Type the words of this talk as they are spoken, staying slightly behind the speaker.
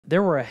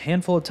There were a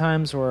handful of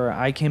times where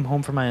I came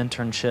home from my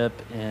internship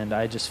and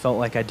I just felt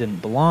like I didn't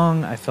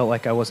belong. I felt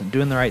like I wasn't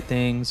doing the right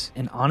things.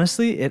 And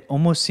honestly, it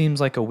almost seems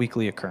like a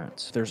weekly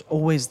occurrence. There's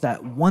always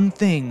that one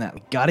thing that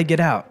we gotta get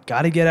out,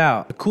 gotta get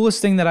out. The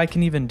coolest thing that I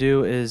can even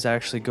do is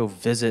actually go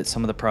visit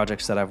some of the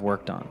projects that I've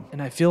worked on.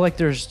 And I feel like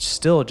there's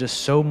still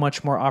just so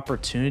much more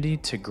opportunity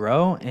to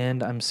grow,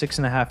 and I'm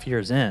 6.5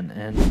 years in.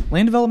 And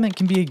land development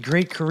can be a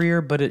great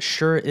career, but it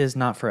sure is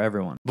not for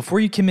everyone.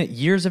 Before you commit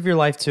years of your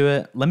life to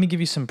it, let me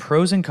give you some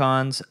pros and cons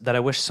that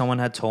I wish someone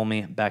had told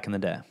me back in the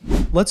day.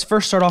 Let's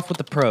first start off with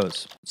the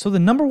pros. So the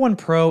number one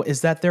pro is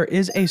that there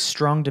is a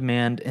strong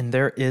demand and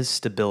there is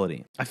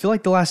stability. I feel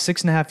like the last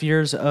 6.5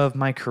 years of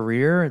my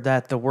career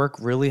that the work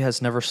really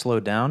has never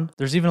slowed down.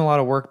 There's even a lot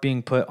of work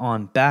being put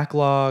on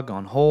backlog,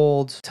 on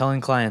hold,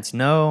 telling clients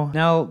no.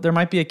 Now, there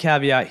might be a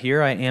caveat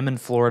here. I am in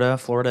Florida.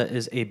 Florida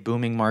is a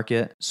booming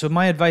market. So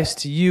my advice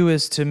to you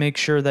is to make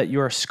sure that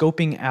you are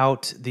scoping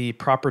out the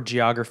proper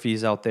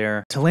geographies out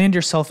there to land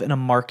yourself in a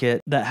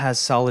market that has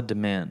solid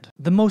demand.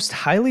 The most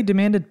highly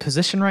demanded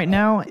position right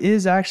now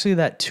is actually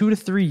that 2 to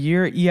 3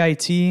 year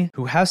EIT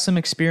who has some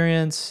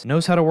experience,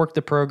 knows how to work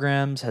the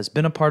programs, has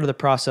been a part of the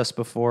process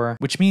before,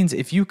 which means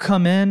if you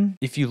come in,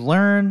 if you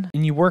learn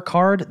and you work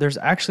hard, there's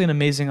actually an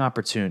amazing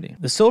opportunity.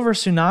 The silver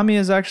tsunami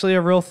is actually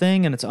a real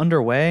thing and it's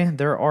underway.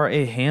 There are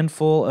a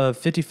handful of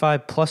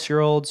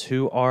 55-plus-year-olds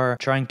who are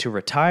trying to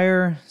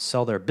retire,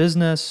 sell their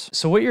business.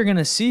 So what you're going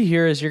to see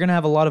here is you're going to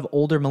have a lot of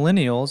older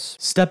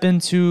millennials step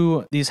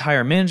into these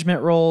higher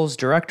management roles,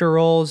 director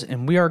roles,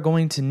 and we are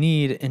going to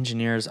need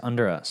engineers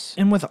under us.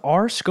 And with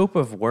our scope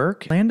of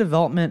work, land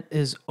development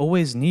is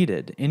always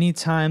needed.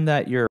 Anytime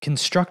that you're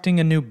constructing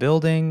a new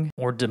building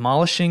or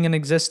demolishing an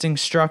existing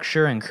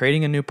structure and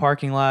creating a new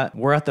parking lot,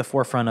 we're at the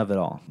forefront of it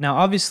all. Now,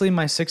 obviously,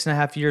 my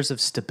 6.5 years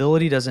of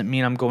stability doesn't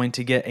mean I'm going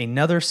to get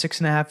another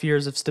 6.5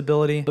 years of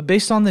stability, but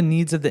based on the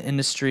needs of the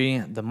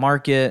industry, the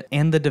market,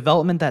 and the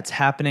development that's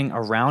happening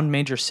around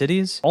major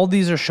cities, all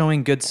these are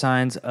showing good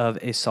signs of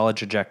a solid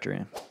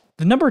trajectory.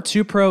 The number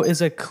 2 pro is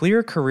a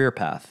clear career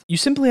path. You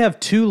simply have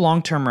 2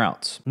 long-term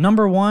routes.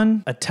 Number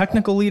 1, a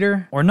technical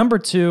leader, or number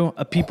 2,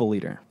 a people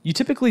leader. You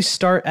typically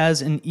start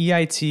as an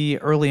EIT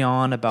early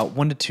on, about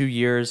 1 to 2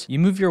 years. You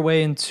move your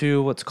way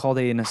into what's called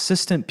an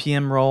assistant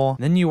PM role.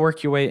 Then you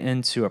work your way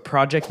into a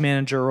project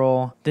manager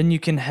role. Then you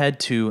can head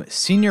to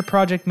senior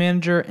project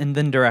manager and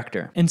then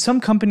director. And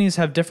some companies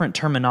have different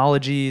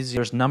terminologies.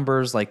 There's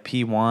numbers like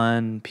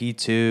P1,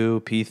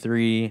 P2,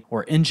 P3,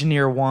 or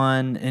engineer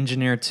 1,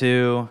 engineer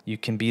 2. You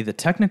can be the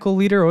technical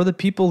leader or the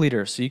people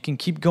leader. So you can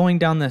keep going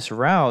down this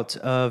route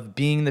of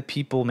being the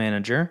people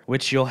manager,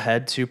 which you'll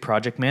head to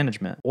project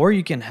management. Or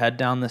you can head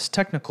down this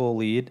technical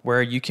lead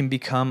where you can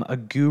become a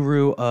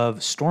guru of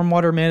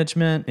stormwater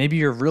management. Maybe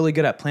you're really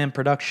good at plant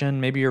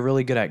production. Maybe you're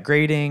really good at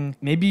grading.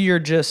 Maybe you're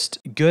just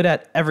good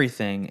at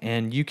everything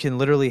and you can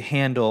literally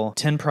handle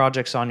 10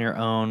 projects on your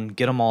own,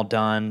 get them all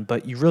done,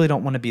 but you really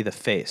don't want to be the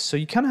face. So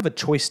you kind of have a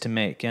choice to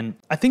make. And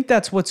I think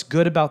that's what's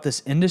good about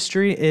this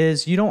industry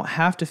is you don't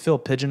have to feel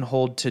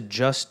pigeonholed to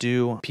just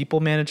do people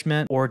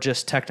management or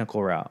just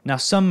technical route. Now,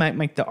 some might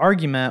make the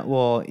argument,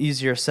 well,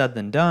 easier said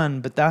than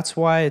done, but that's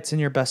why it's in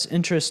your best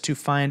interest to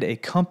find a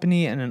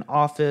company and an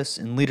office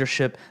and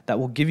leadership that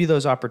will give you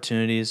those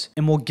opportunities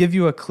and will give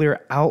you a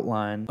clear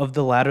outline of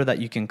the ladder that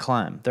you can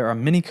climb. There are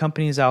many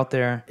companies out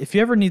there. If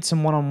you ever need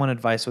some one-on-one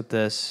advice with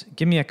this,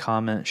 give me a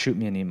comment, shoot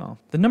me an email.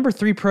 The number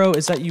 3 pro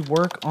is that you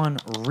work on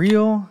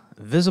real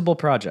visible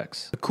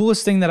projects. The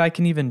coolest thing that I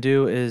can even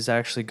do is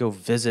actually go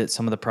visit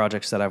some of the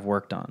projects that I've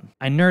worked on.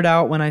 I nerd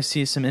out when I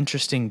see some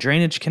interesting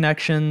drainage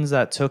connections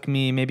that took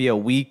me maybe a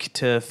week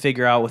to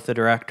figure out with the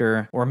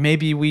director, or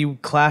maybe we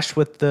clashed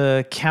with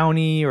the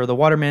county or the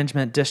water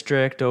management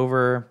district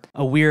over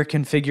a weir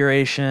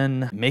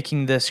configuration,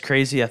 making this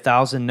crazy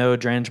 1,000 node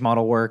drainage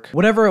model work.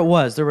 Whatever it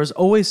was, there was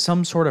always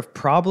some sort of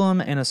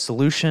problem and a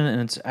solution,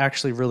 and it's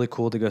actually really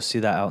cool to go see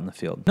that out in the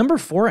field. Number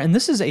 4, and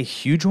this is a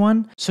huge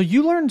one, so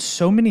you learn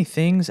so many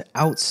things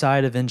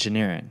outside of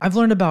engineering. I've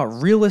learned about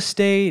real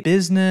estate,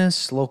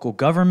 business, local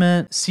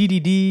government,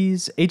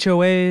 CDDs,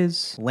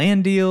 HOAs,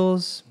 land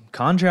deals,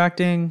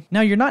 contracting.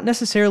 Now, you're not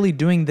necessarily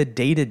doing the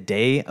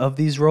day-to-day of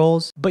these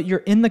roles, but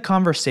you're in the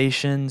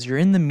conversations, you're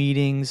in the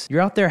meetings,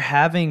 you're out there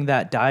having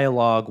that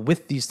dialogue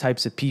with these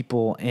types of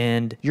people,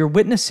 and you're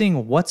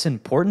witnessing what's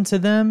important to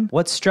them,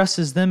 what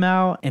stresses them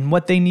out, and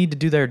what they need to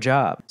do their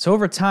job. So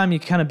over time, you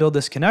kind of build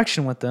this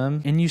connection with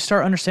them, and you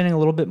start understanding a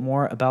little bit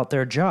more about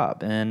their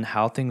job and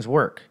how things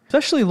work.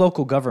 Especially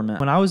local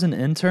government. When I was an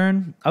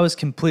intern, I was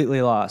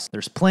completely lost.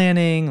 There's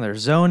planning,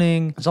 there's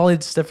zoning, there's all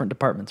these different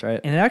departments, right?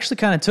 And it actually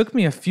kind of took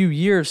me a few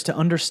years to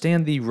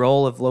understand the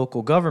role of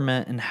local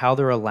government and how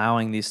they're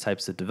allowing these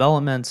types of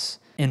developments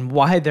and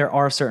why there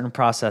are certain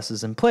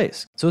processes in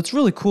place. So it's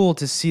really cool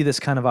to see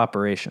this kind of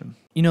operation.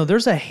 You know,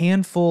 there's a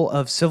handful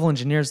of civil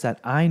engineers that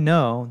I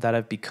know that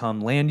have become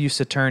land use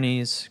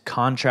attorneys,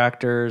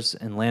 contractors,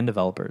 and land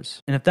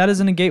developers. And if that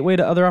isn't a gateway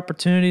to other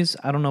opportunities,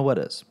 I don't know what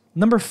is.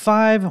 Number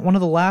 5, one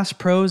of the last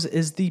pros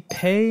is the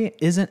pay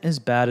isn't as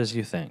bad as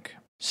you think.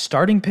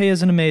 Starting pay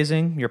isn't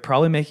amazing. You're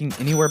probably making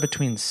anywhere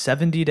between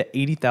 $70,000 to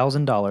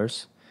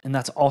 $80,000. And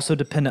that's also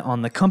dependent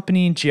on the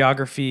company,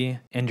 geography,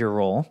 and your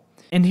role.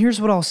 And here's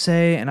what I'll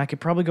say, and I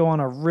could probably go on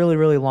a really,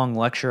 really long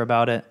lecture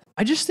about it.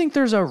 I just think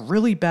there's a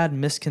really bad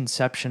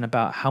misconception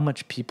about how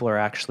much people are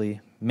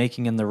actually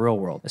making in the real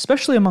world,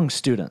 especially among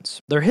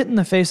students. They're hit in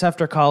the face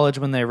after college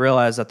when they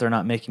realize that they're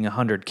not making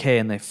 100K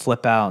and they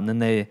flip out and then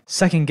they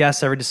second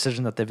guess every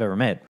decision that they've ever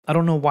made. I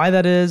don't know why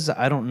that is.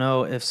 I don't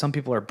know if some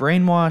people are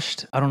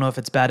brainwashed. I don't know if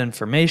it's bad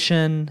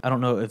information. I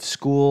don't know if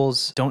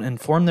schools don't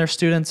inform their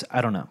students.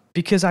 I don't know.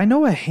 Because I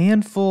know a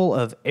handful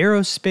of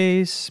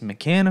aerospace,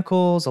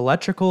 mechanicals,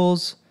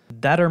 electricals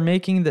that are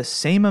making the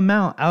same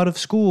amount out of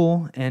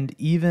school and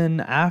even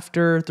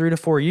after 3 to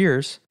 4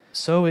 years.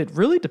 So it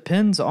really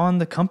depends on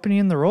the company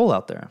and the role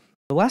out there.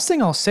 The last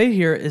thing I'll say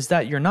here is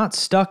that you're not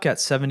stuck at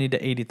 $70,000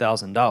 to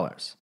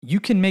 $80,000. You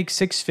can make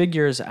six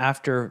figures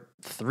after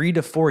 3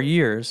 to 4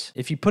 years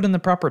if you put in the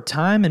proper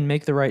time and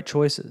make the right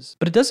choices.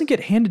 But it doesn't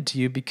get handed to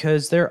you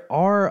because there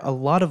are a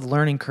lot of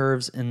learning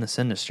curves in this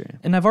industry.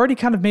 And I've already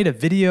kind of made a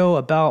video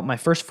about my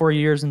first 4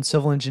 years in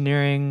civil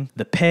engineering,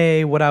 the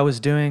pay, what I was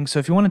doing. So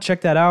if you want to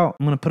check that out,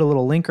 I'm going to put a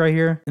little link right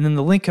here. And then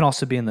the link can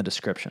also be in the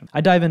description.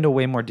 I dive into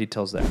way more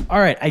details there. All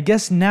right, I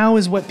guess now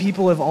is what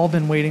people have all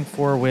been waiting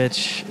for,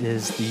 which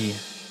is the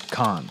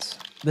cons.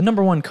 The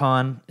number one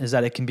con is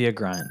that it can be a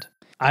grind.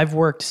 I've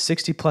worked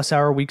 60+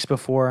 hour weeks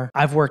before.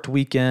 I've worked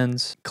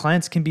weekends.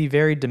 Clients can be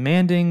very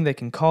demanding. They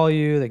can call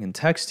you, they can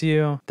text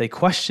you, they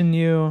question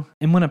you.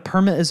 And when a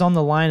permit is on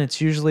the line, it's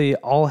usually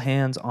all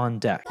hands on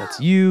deck. That's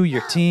you,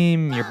 your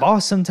team, your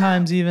boss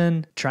sometimes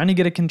even, trying to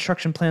get a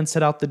construction plan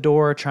set out the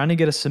door, trying to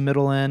get a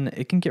submittal in.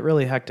 It can get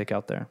really hectic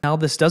out there. Now,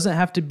 this doesn't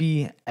have to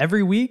be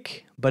every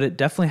week, but it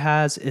definitely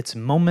has its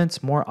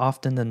moments more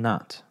often than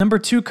not. Number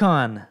two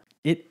con,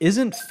 it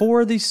isn't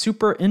for the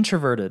super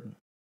introverted.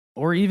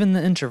 Or even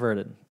the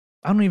introverted.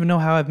 I don't even know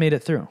how I've made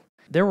it through.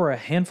 There were a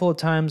handful of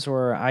times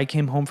where I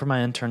came home from my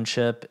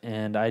internship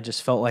and I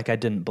just felt like I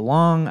didn't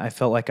belong. I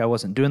felt like I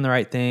wasn't doing the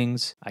right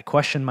things. I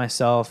questioned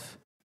myself.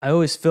 I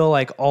always feel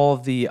like all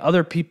of the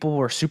other people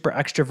were super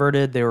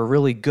extroverted. They were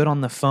really good on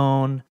the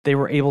phone. They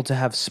were able to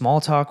have small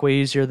talk way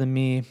easier than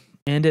me.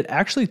 And it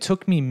actually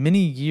took me many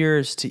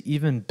years to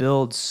even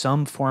build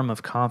some form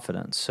of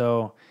confidence.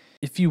 So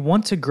if you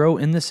want to grow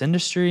in this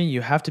industry,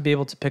 you have to be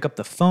able to pick up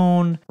the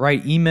phone,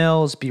 write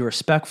emails, be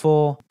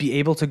respectful, be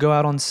able to go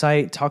out on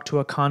site, talk to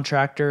a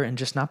contractor, and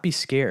just not be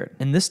scared.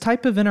 And this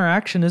type of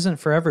interaction isn't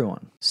for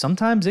everyone.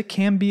 Sometimes it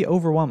can be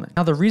overwhelming.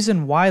 Now, the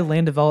reason why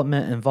land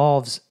development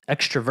involves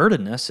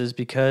extrovertedness is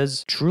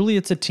because truly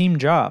it's a team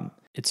job.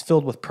 It's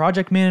filled with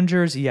project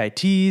managers,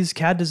 EITs,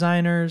 CAD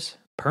designers,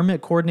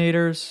 permit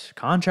coordinators,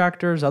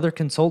 contractors, other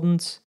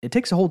consultants. It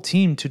takes a whole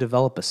team to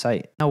develop a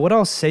site. Now, what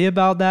I'll say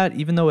about that,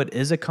 even though it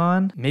is a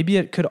con, maybe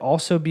it could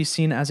also be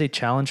seen as a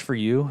challenge for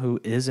you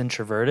who is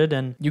introverted,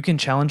 and you can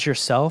challenge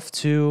yourself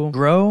to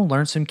grow,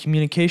 learn some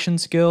communication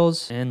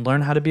skills, and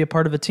learn how to be a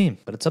part of a team,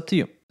 but it's up to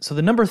you. So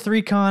the number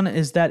three con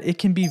is that it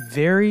can be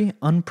very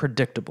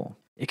unpredictable.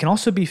 It can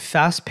also be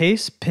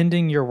fast-paced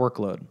pending your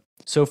workload.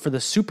 So for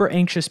the super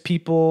anxious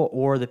people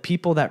or the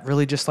people that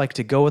really just like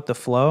to go with the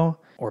flow,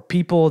 or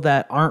people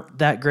that aren't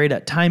that great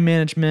at time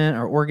management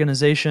or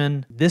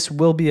organization, this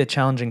will be a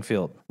challenging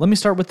field. Let me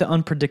start with the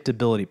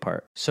unpredictability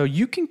part. So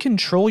you can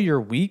control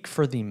your week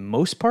for the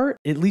most part,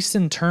 at least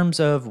in terms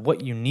of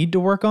what you need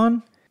to work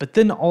on. But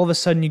then all of a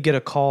sudden you get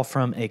a call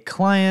from a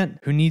client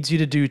who needs you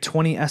to do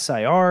 20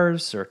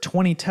 SIRs or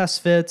 20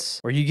 test fits,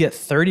 or you get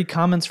 30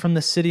 comments from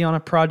the city on a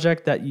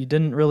project that you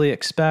didn't really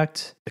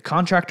expect. The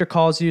contractor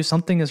calls you,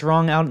 something is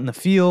wrong out in the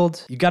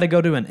field. You got to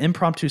go to an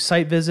impromptu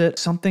site visit.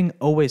 Something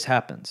always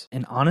happens.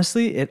 And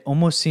honestly, it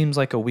almost seems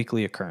like a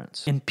weekly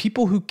occurrence. And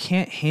people who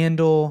can't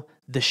handle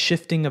the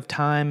shifting of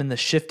time and the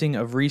shifting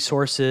of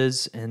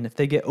resources, and if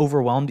they get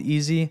overwhelmed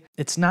easy,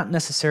 it's not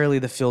necessarily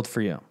the field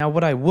for you. Now,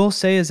 what I will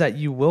say is that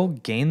you will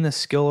gain this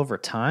skill over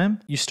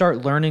time. You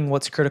start learning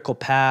what's critical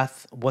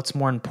path, what's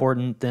more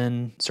important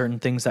than certain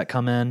things that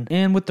come in.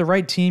 And with the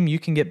right team, you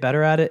can get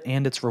better at it,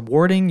 and it's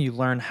rewarding. You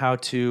learn how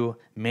to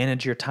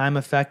manage your time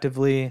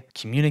effectively,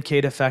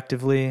 communicate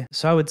effectively.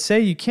 So I would say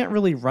you can't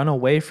really run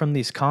away from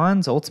these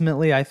cons.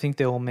 Ultimately, I think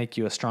they will make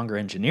you a stronger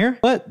engineer,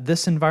 but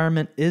this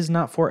environment is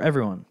not for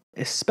everyone.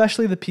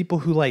 Especially the people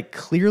who like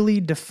clearly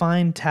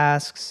defined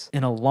tasks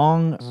in a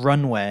long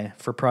runway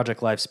for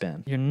project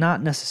lifespan. You're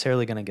not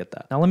necessarily going to get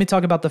that. Now let me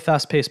talk about the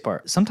fast-paced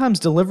part. Sometimes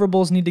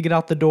deliverables need to get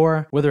out the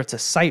door, whether it's a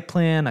site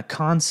plan, a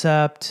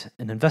concept,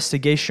 an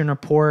investigation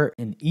report,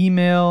 an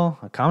email,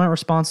 a comment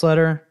response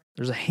letter.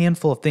 There's a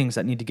handful of things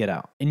that need to get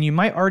out. And you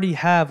might already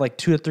have like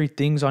 2 to 3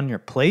 things on your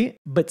plate,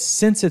 but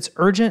since it's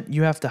urgent,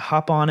 you have to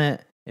hop on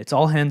it. It's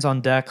all hands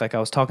on deck, like I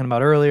was talking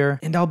about earlier.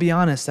 And I'll be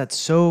honest, that's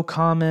so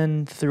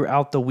common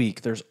throughout the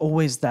week. There's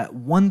always that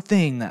one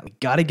thing that we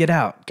gotta get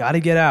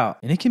out.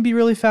 And it can be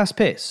really fast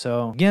paced.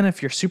 So again,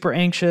 if you're super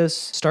anxious,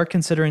 start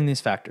considering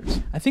these factors.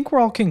 I think where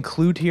I'll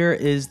conclude here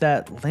is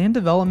that land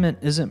development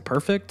isn't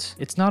perfect.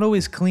 It's not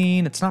always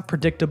clean. It's not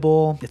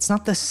predictable. It's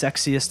not the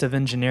sexiest of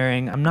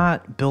engineering. I'm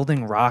not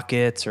building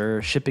rockets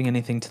or shipping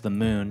anything to the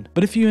moon.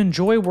 But if you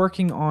enjoy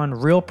working on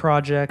real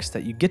projects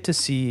that you get to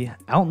see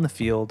out in the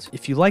field,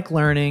 if you like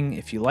learning,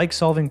 if you like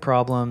solving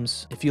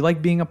problems, if you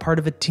like being a part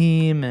of a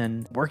team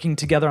and working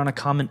together on a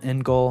common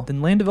end goal,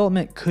 then land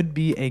development could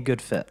be a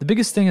good fit. The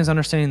biggest thing is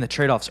understanding the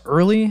trade-offs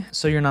early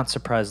so you're not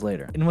surprised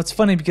later. And what's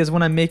funny, because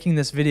when I'm making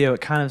this video,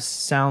 it kind of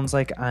sounds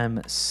like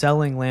I'm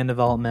selling land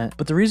development,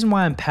 but the reason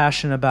why I'm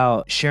passionate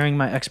about sharing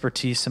my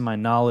expertise and my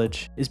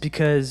knowledge is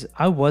because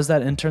I was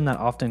that intern that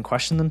often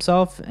questioned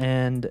themselves,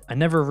 and I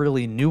never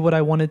really knew what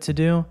I wanted to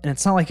do. And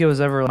it's not like it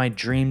was ever my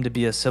dream to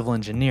be a civil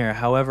engineer.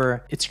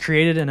 However, it's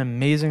created an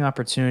amazing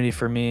opportunity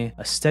for me,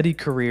 a steady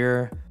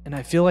career, and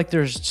I feel like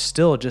there's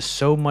still just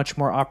so much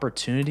more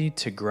opportunity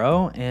to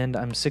grow. And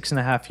I'm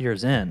 6.5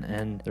 years in,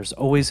 and there's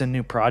always a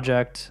new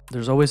project.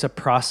 There's always a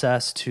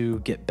process to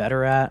get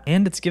better at.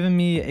 And it's given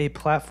me a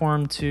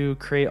platform to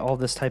create all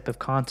this type of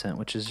content,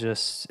 which is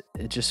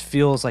it just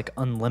feels like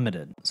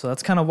unlimited. So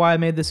that's kind of why I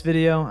made this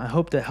video. I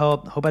hope that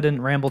helped. Hope I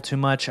didn't ramble too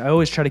much. I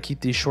always try to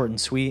keep these short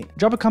and sweet.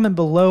 Drop a comment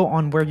below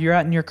on where you're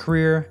at in your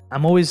career.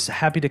 I'm always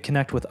happy to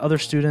connect with other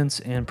students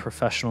and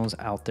professionals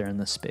out there in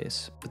this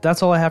space. But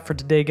that's all I have for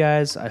today,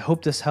 guys. I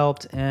hope this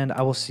helped, and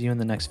I will see you in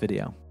the next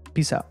video.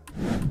 Peace out.